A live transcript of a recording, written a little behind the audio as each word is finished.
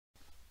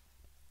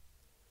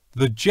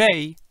The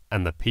Jay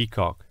and the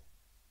Peacock.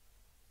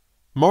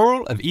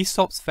 Moral of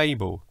Aesop's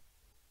fable.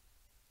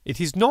 It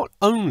is not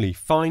only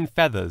fine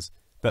feathers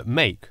that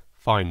make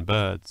fine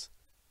birds.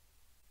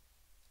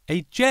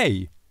 A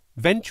jay,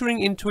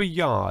 venturing into a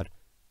yard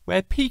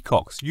where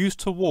peacocks used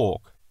to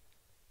walk,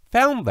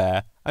 found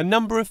there a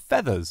number of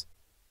feathers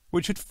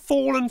which had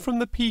fallen from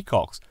the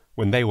peacocks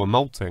when they were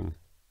molting.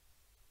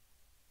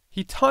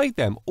 He tied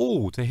them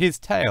all to his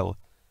tail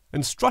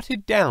and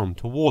strutted down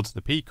towards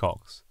the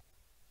peacocks.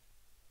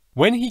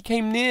 When he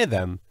came near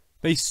them,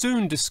 they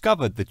soon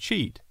discovered the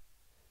cheat,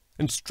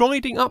 and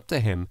striding up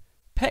to him,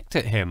 pecked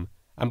at him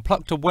and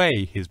plucked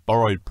away his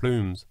borrowed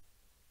plumes.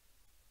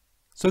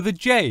 So the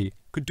jay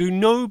could do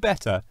no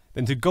better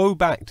than to go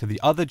back to the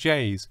other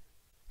jays,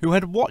 who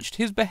had watched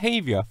his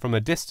behaviour from a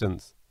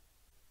distance.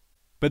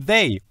 But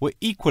they were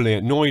equally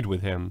annoyed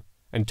with him,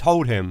 and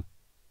told him,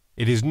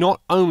 "It is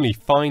not only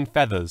fine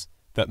feathers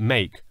that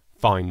make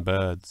fine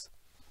birds."